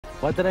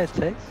What did I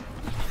text?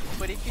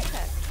 What did you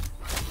text?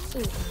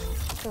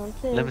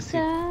 Let me see.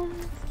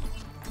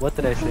 What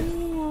did I say?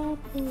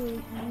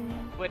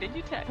 What did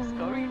you text?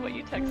 Go read what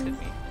you texted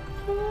me.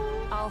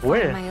 I'll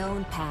Where? find my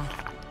own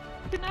path.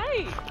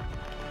 Tonight.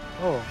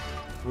 Oh,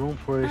 room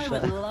for a I shot.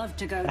 would love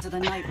to go to the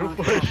night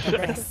market after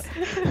this.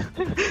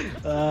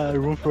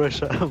 Room for a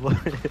shot.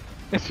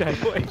 Shy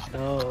boy.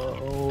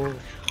 Oh,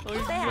 They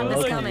have this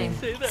okay. coming,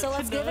 so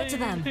let's give it to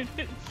them.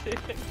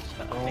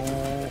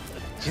 oh.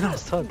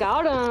 Gina's tough.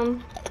 Got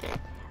him.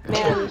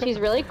 Man, she's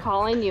really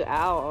calling you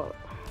out.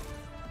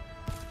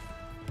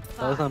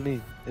 That was not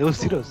me. It was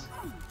Tito's.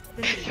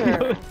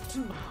 Sure.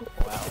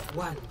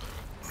 One.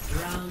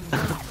 Round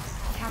one.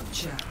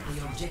 Capture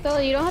the objective. So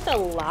you don't have to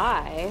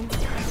lie.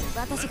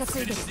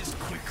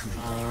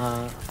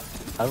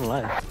 I don't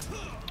lie.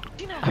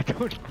 I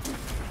don't.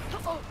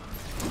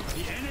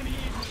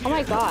 Oh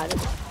my god.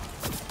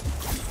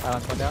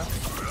 Silence one down.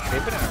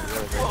 They've been in a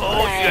really great.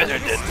 Oh, you guys are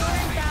dead.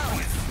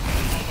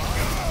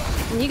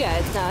 You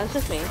guys, no, it's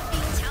just me.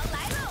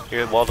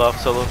 You're walled off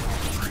solo.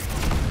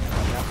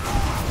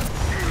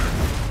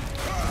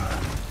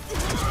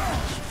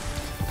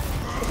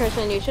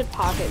 Christian, you should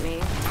pocket me.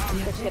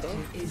 Just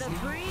kidding.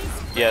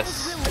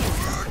 Yes.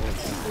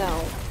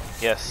 No.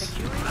 Yes.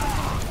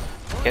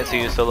 Can't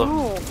see you solo.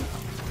 No.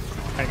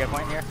 Trying to get a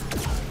point here.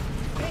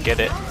 Get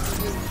it.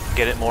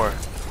 Get it more.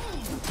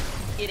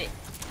 Get it.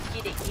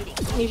 Get it. Get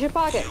it. You should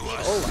pocket.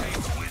 Oh.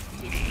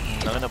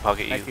 I'm gonna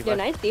pocket you. Yo,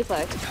 nice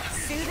deflex.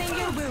 Soothing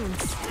your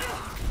wounds.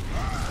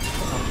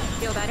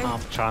 Feel better?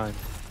 I'm trying.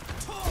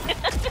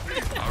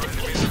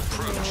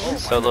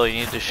 Solo, you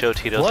need to show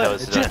Tito's What? how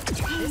it's done.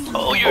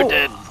 Oh, you're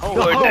dead.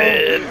 You're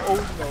dead. Oh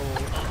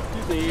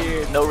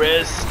no. No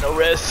rest. No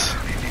rest.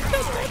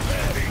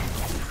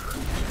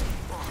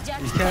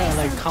 You can't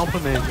like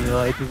compliment me or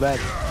I do bad.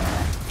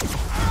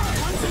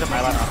 There's a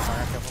pylon on the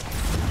corner.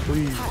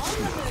 Please.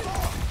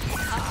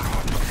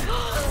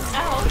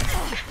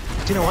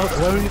 Gina, why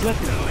are you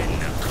left?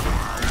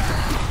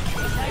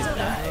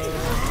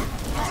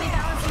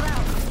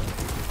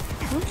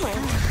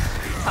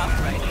 Top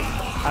right.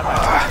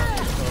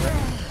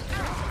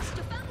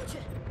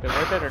 Is it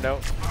worth it or no?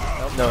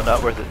 Nope. No,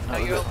 not worth it. Oh,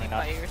 Not you're worth only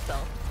by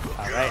yourself.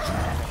 Alright.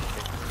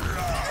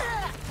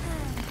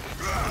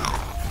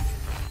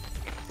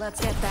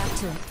 Let's get back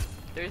to it.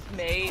 There's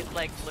May,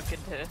 like, looking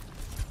to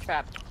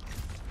trap.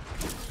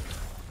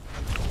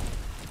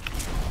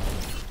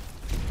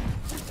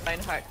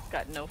 Reinhardt's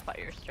got no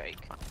fire strike.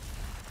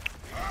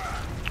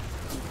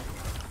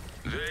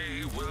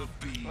 They will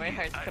be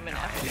Reinhardt's coming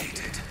after you.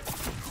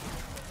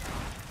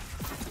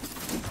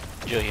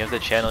 Joe, you have to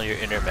channel your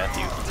inner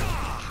Matthew.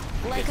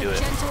 You Like can a do it.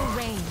 gentle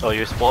rain. Oh,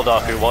 you're walled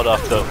off. You're walled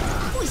off though.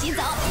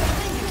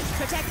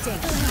 Protecting.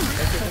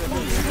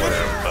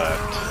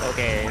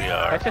 Okay. We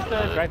are That's just a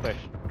good. dry push.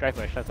 Dry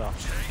push, that's all.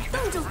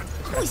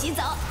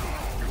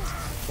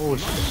 Oh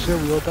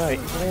shit, we all died.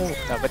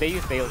 No, but they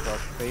use Bale's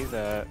both. They use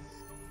a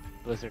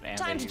Blizzard and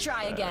Time they to use,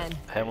 try again.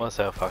 Him must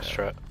have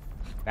Foxtrot.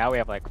 Now we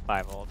have like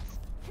 5 ults.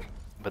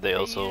 But they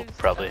also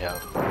probably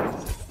have.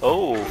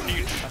 Oh!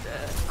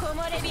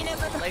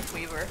 Life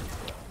Weaver.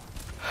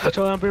 Watch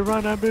out, Amber,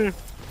 run, Amber.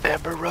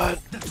 Amber, run!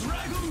 the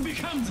dragon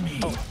becomes me.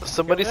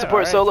 Somebody Yeah,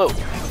 support alright. Solo!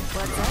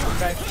 What's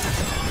that?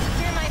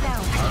 Hear my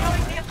bell.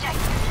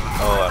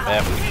 Oh, I'm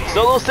Amber.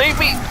 Solo, save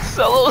me!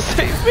 Solo,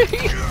 save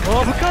me!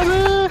 Oh, I'm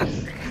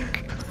coming!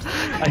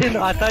 I didn't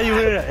know, I thought you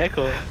were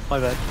Echo. My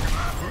bad.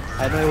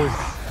 I know it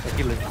was a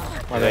killer.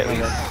 My bad, my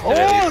bad.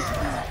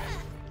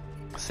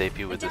 Oh! Save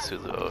you with the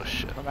Sulu. Oh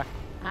shit. Come back.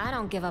 I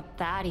don't give up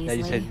that Yeah,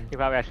 you said. easily. You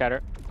probably got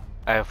Shatter.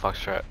 I have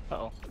Foxtrot. Uh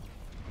oh.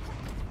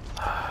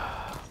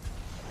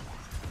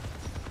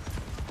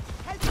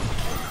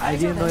 I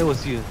didn't know it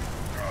was you.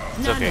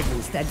 It's okay.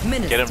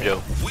 Get him,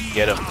 Joe.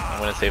 Get him. I'm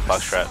gonna save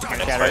Foxtrot for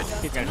next Shatter.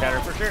 fight. He's gonna shatter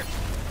for sure.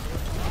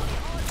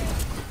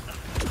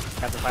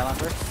 Got the pylon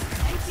first.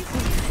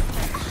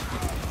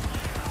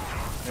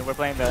 And we're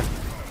playing the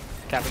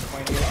Captain's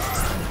Point here.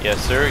 Yes,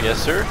 sir.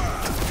 Yes, sir.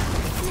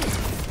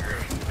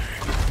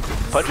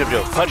 Punch him,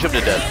 Joe. Punch him to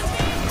death.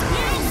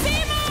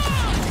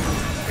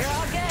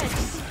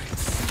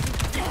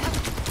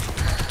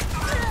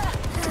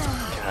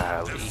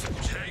 Golly.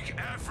 Take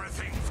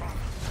everything from.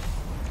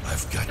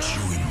 I've got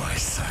you in my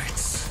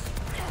sights.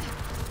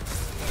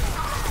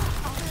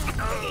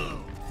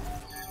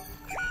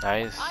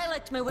 Nice. I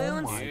licked my Oh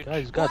wounds. my god,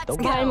 he's got Let's double.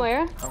 go. Behind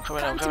where? I'm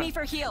coming, I'm Come to me coming.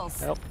 for heals.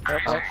 Help.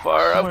 I'm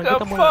far, Come I've on, got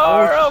come on.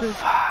 far. Oh, I'm shit.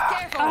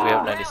 Careful. We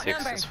have We're 96.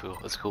 outnumbered. That's cool.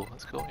 That's cool.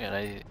 That's cool. That's cool. Yeah,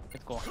 90,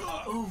 It's cool.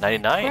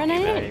 99 Run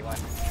even. in. 81.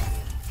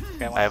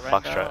 Okay, I have one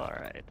Foxtrot.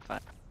 Alright, fine.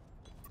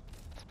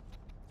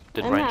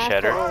 Did I'm Ryan half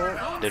shatter?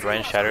 full. Did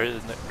Ryan shatter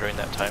during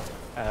that time?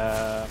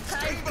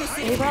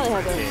 He probably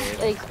has it.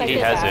 Like, expect He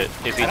has back. it.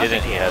 If he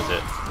didn't, he has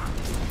it.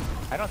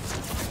 I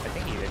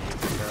think he did use it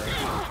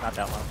for not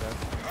that long ago.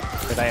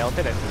 Did I ult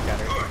it and he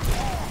scattered?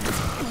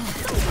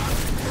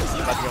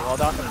 About to get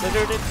walled off and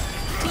blizzarded.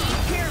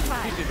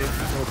 He did it.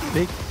 Oh,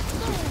 big.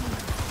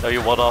 Oh,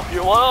 you're walled off.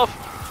 You're walled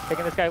off.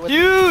 Taking this guy with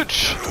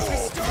Huge!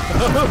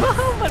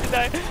 I'm about to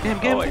die. Damn,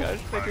 Oh my gosh.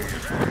 Thank you.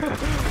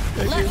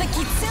 Let the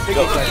kitsune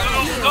Go.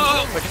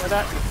 Pushing with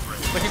that.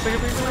 Pushing.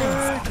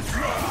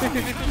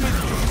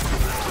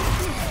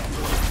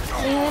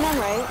 And I'm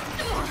right.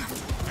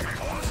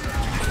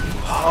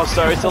 Oh,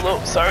 sorry, so low.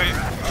 Sorry.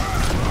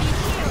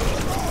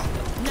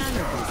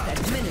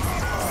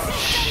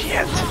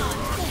 Shit.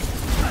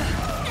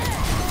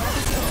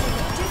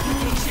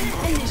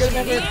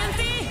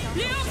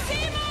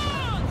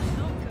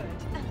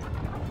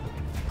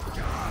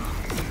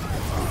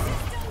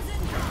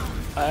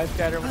 I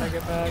scatter when I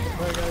get back.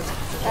 Bye, guys.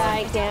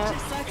 I can't.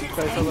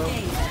 Sorry, so low.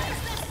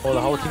 Oh,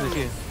 the whole team is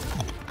here.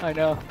 I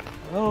know.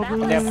 Oh,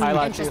 That They have was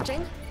pylon too.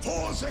 interesting.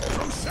 For the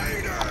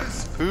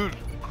Crusaders! Food.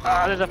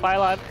 Ah, there's a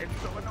pylon.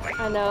 It's so annoying.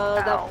 I know,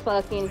 the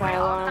fucking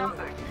pylon.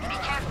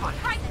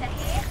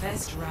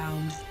 First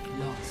round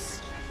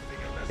lost.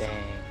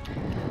 Dang.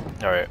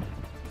 Alright.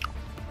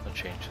 I'll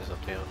change this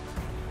update.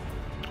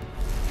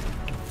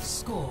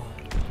 Score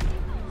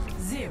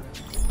 0-1.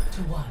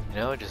 You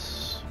know, I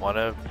just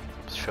wanna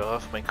show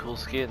off my cool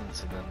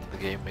skins, and then the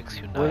game makes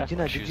you Wait, not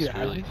Geena, did choose you add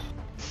really. me?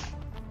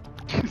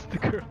 Choose the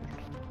girl.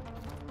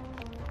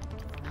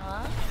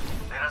 Huh?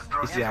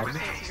 Is he add me?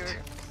 Because you're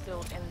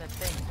still in the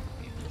thing.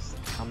 You just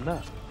I'm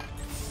not.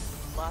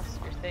 lost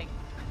your thing.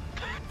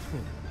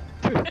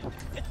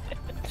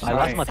 I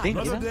lost my thing,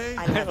 Another Geena. day,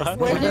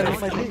 Where's I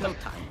lost my thing.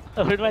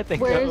 Where'd my thing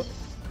go? Where's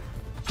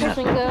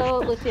Christian go,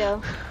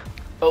 Lucio?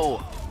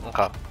 Oh,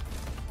 okay.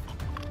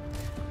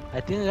 I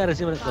think I gotta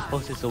see what the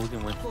post is so we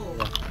can win.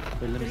 Yeah.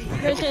 Wait, let me see.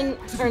 Christian,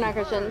 or not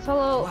Christian,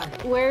 Solo,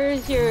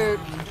 where's your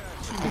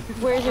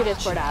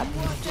Discord app?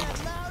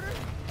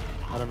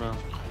 I don't know.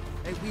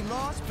 Hey, we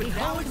lost, but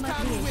now it's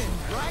time to win,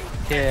 right?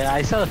 Yeah,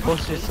 I saw the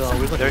poster, so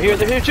we're gonna.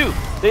 They're here too!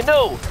 They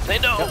know! They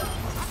know!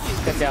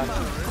 Step down.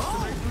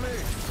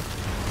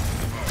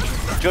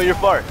 Joe, you're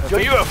far! Joe,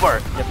 you are far!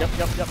 Yep.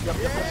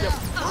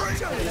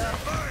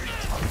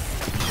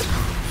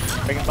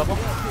 Bringing bubble.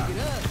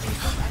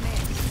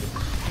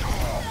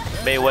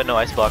 May what? No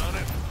ice block.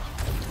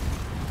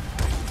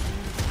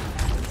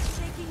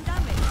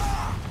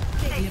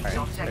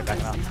 Alright, they're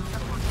backing off.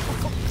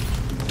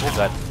 Oh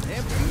god.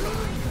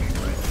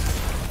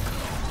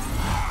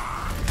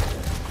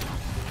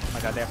 Oh my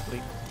god, they have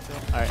fleet.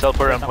 Alright.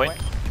 Teleport on point.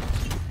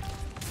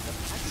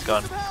 He's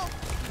gone.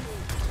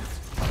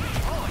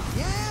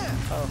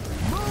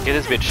 Get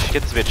this bitch,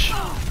 get this bitch.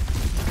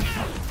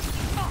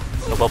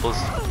 No bubbles.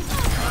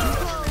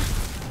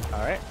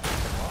 Alright.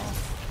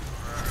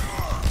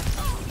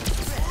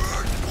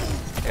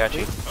 I got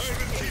you.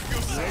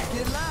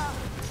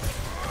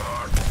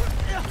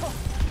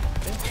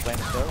 Playing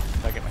the show.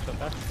 So I get my shot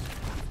back.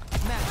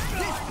 Match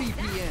this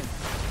BPM.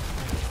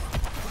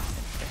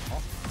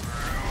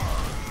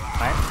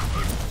 Fine.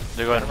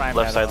 They're going Never mind,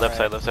 left side, Milo, left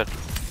side, left side.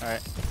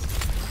 Alright.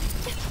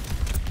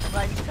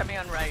 Right, he's coming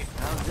on right.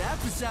 How's that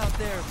for sound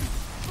therapy?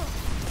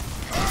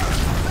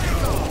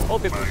 Oh,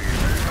 big move.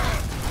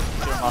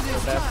 Shoot him off real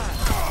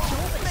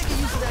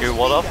fast. You're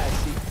walled up?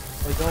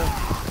 We're going.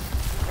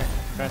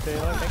 Trying to stay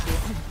alive, thank you.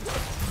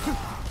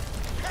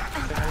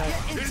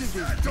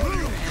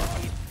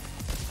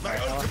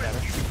 Alright, I lost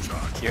better.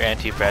 You're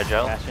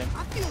anti-fragile. Bastion.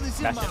 I feel this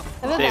in my... Bastion.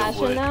 I have a They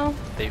Bastion would. now.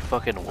 They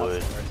fucking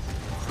would.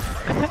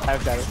 I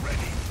have better.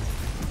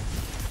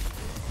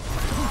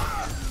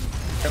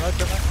 Turn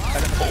left.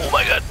 Oh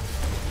my god.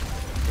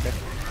 Okay.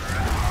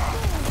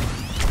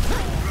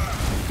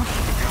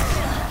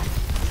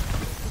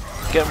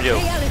 Get him, Joe.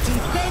 Reality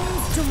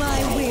bends to my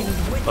will.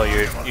 Oh,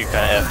 you're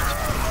kind of effed.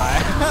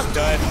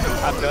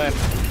 I'm done.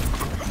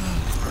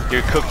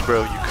 You're cooked,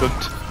 bro. You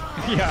cooked.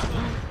 Yeah.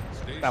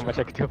 Not much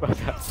I can do about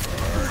that.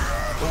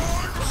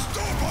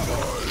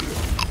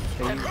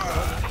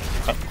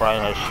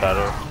 Ryan has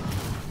shatter.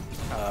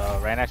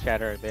 Rana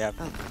Shatter, they have...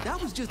 That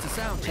was just a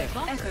sound check.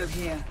 Echo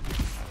here.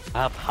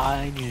 Up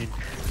high noon.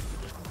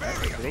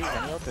 Do they use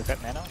any ult? Is that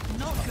nano?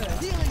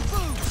 Healing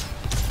boost.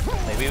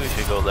 Maybe we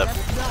should go left.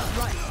 Not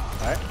right.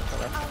 Alright,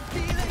 I'm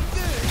feeling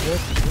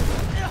good.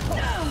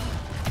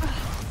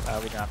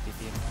 we don't have TP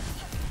anymore.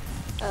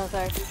 Oh,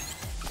 sorry.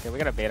 Okay, we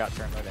gotta bait out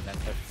turn mode and then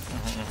push.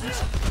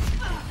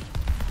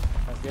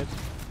 Sounds good.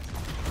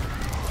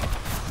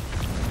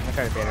 I'm gonna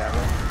try to bait it out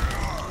there.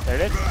 There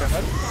it is, turn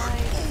mode.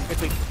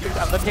 Quickly,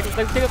 let me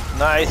take him.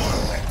 Nice.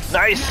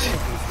 Nice.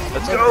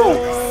 Let's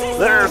go.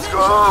 Let's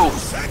go.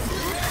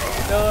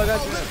 No, I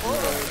got you.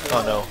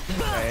 Oh no.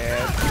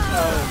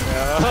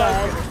 Oh no.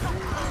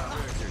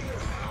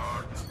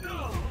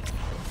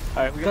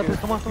 Alright, we got this.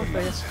 Come on,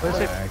 guys. Where's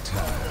it?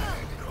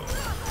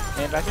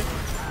 And back in.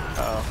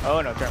 Uh-oh.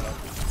 Oh no, turn mode.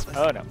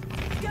 Oh no.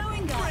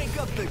 Break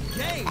up the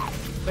game.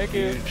 Thank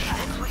you.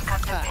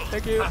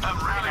 Thank you.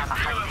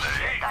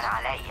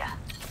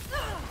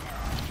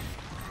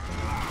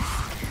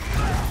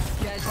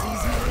 Catch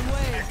these moving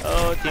waves.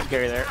 Oh, team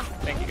carry there.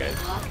 Thank you guys.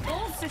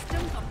 All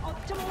systems on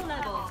optimal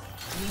levels.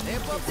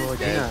 Amp up Oh, this Geena.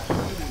 game.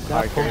 That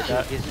Alright, carry poster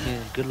that. gives me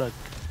good luck.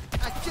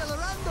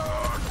 Accelerando.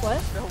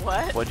 What? The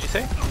what? What'd you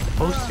say?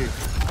 Poster.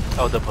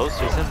 Oh, the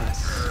poster. Turn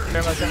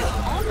mode, turn mode.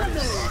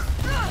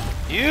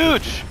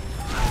 Huge.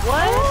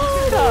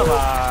 What? Come on.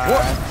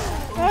 What?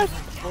 That's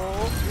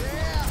bull.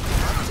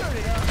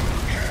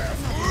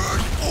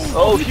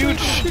 Oh, huge!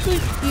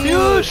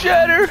 Huge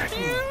shatter!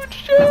 Huge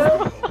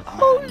shatter!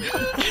 Oh,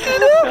 huge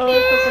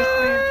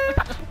shatter!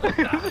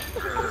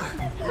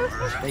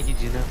 Thank you,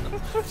 Geena.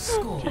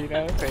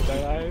 Geena, saved our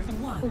lives.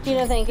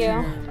 Geena, thank you.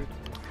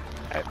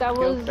 I That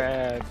feel was-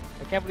 bad.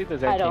 I can't believe the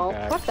Zen I came don't.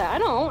 back. Fuck that. I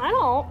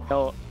don't.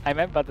 No, I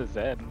meant about the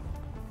Zen.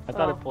 I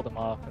thought Oh. I pulled him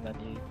off and then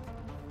he...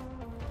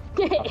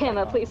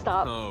 Anna, please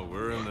stop. Oh,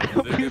 we're in the thick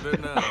of it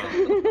now.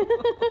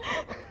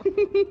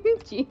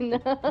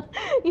 Geena,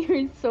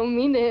 you're so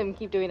mean to him.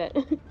 Keep doing it.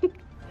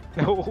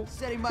 No.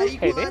 Setting my Hey,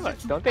 they equalizer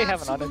must- to don't they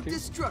have an absolute honor too?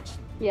 destruction.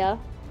 Yeah.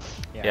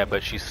 Yeah,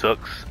 but she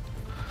sucks.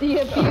 The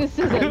abuse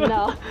is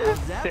enough.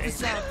 That was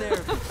sound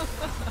therapy.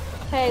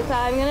 Hey, so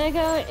I'm gonna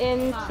go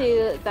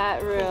into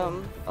that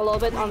room a little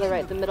bit on the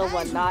right, the middle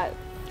one, not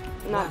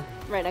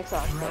right next to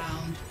us. But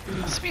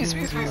Speed,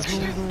 speed, speed,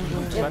 speed.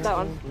 yep, that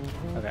one.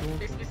 Okay.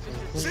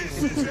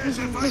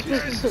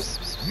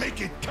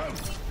 Make it count.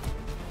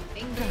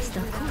 Healing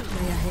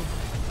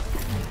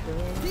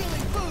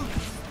food.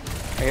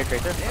 I get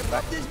Tracer. Amp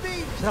Back. up this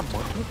beat. Is that a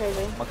monkey? I'm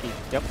crazy. Monkey.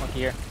 Yep, monkey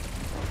here.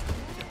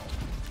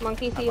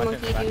 Monkey see, I'm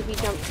monkey watching do, he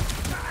jump.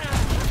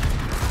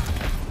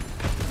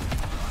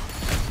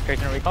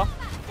 Tracer and recall.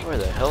 Where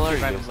the hell are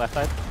Right you? on the left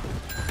side.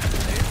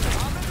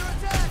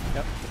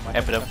 Yep.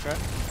 Amp it up. 2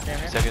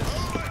 seconds.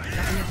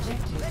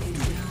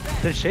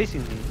 They're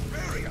chasing me.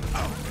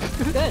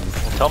 Good.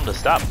 Tell him to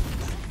stop.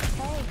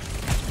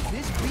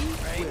 This beat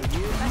will heal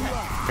you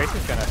up.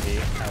 Tracer's gonna be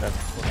out of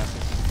cool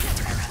message.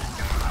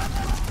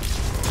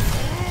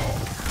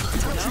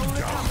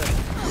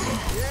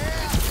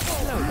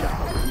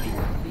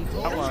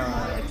 Come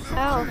on.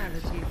 Ow.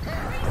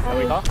 Can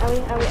we call?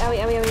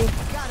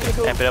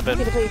 Owie. Amp it up in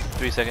Geena, please.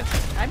 3 seconds.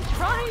 I'm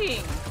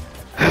trying.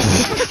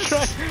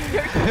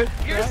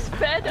 You're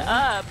sped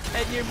up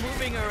and you're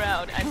moving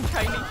around. I'm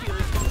trying to heal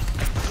you.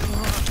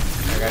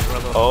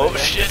 Oh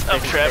shit, I'm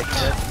trapped.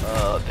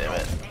 Oh, damn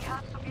it.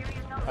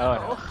 Oh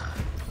no.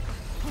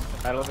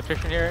 Battle of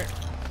attrition here.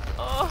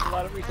 Oh, A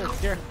lot of resources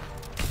here.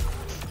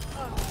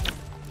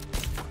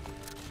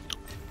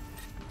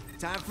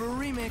 Time for a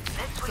remix.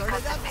 Turn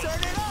it up,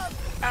 turn it up.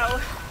 ow.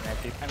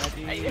 I'm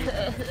empty.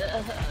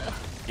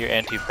 You're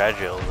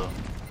anti-fragile though.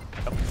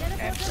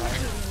 And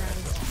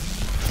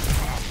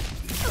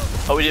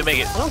Oh, we didn't make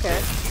it. I don't care.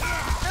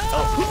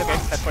 oh, it's okay.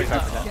 That's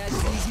 45%. Catch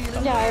these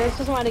healing. Yeah, I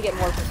just wanted to get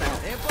more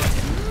percent. Amp up.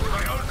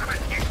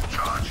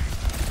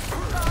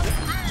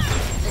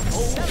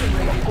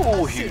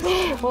 Oh, huge.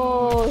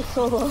 Oh,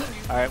 so low.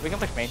 Alright, we can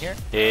push main here.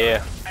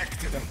 Yeah.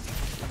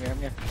 I'm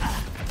here.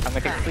 I'm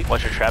gonna take the sleep.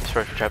 Watch your traps,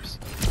 watch your traps.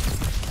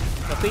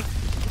 No sleep.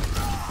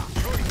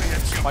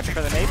 Watching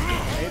for the nade.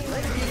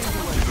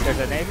 There's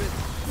a nade.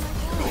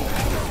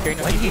 Carrying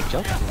the Why did he sleep.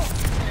 jump?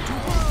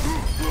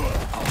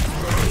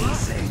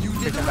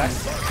 Pushing back.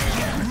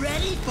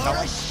 Ready for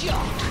a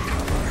shot.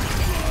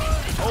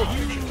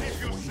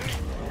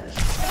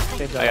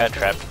 Save I got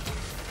trapped.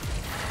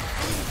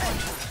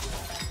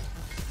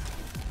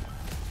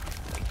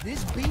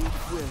 This beat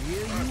will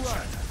heal you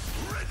up.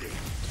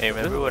 Hey,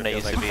 remember when I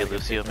used to be a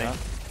Lucio main?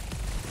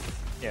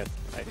 Yes,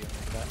 I do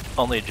remember that.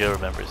 Only Joe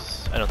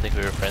remembers. I don't think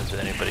we were friends with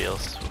anybody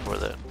else before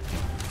that.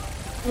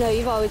 No,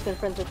 you've always been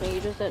friends with me.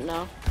 You just didn't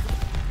know.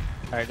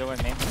 Alright, go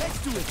in main. Let's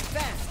do it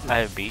fast. I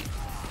have beat.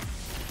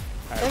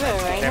 Alright, They're very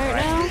right never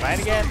right mind. now. Mine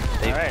again.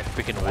 They Alright.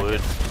 freaking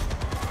would.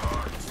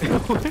 Turn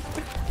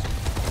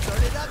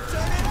it up,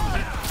 turn it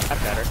up.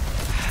 That's better.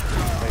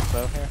 Play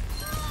slow here.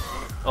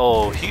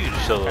 Oh, huge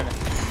solo.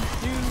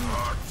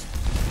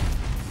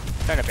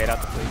 Trying to bait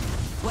out the sleep.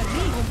 Oh,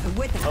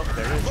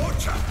 there it is.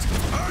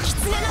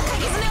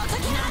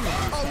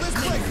 Oh, let's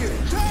click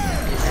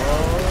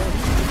it.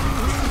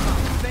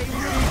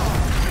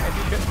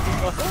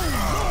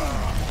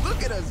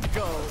 Look at us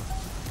go.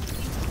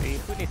 See,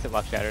 who needs to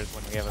block shatters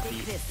when we have a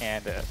beat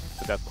and the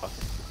death block?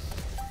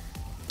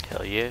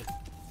 Hell yeah.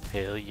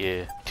 Hell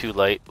yeah. Too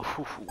light.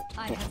 Ooh.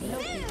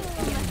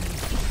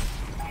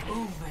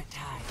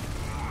 Overtime.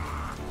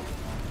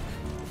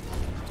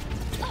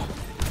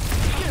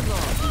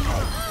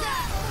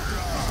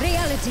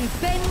 Reality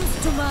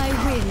bends to my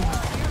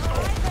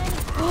will.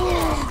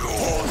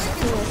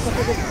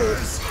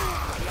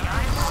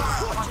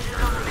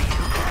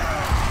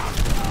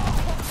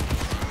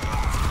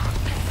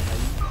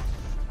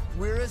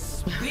 We're a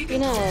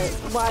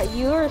Geena, wow,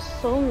 you are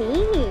so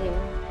mean.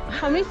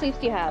 How many sleeps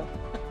do you have?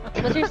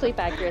 What's your sleep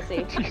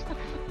accuracy?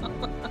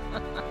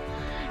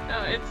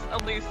 No, it's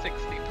only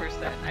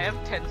 60%. I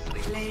have 10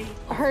 sleep.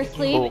 Her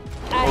sleep Oh.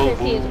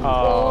 accuracy is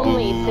Oh.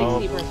 only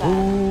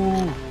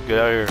 60%. Get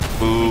out of here.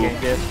 Boo. You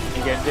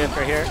getting diff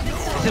right here?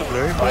 Is it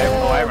blurry?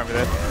 Oh, I remember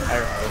this. I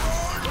remember this.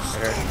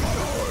 Right here.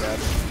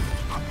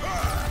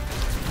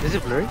 Oh, Is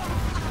it blurry?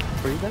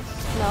 For you guys?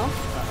 No?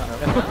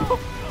 God.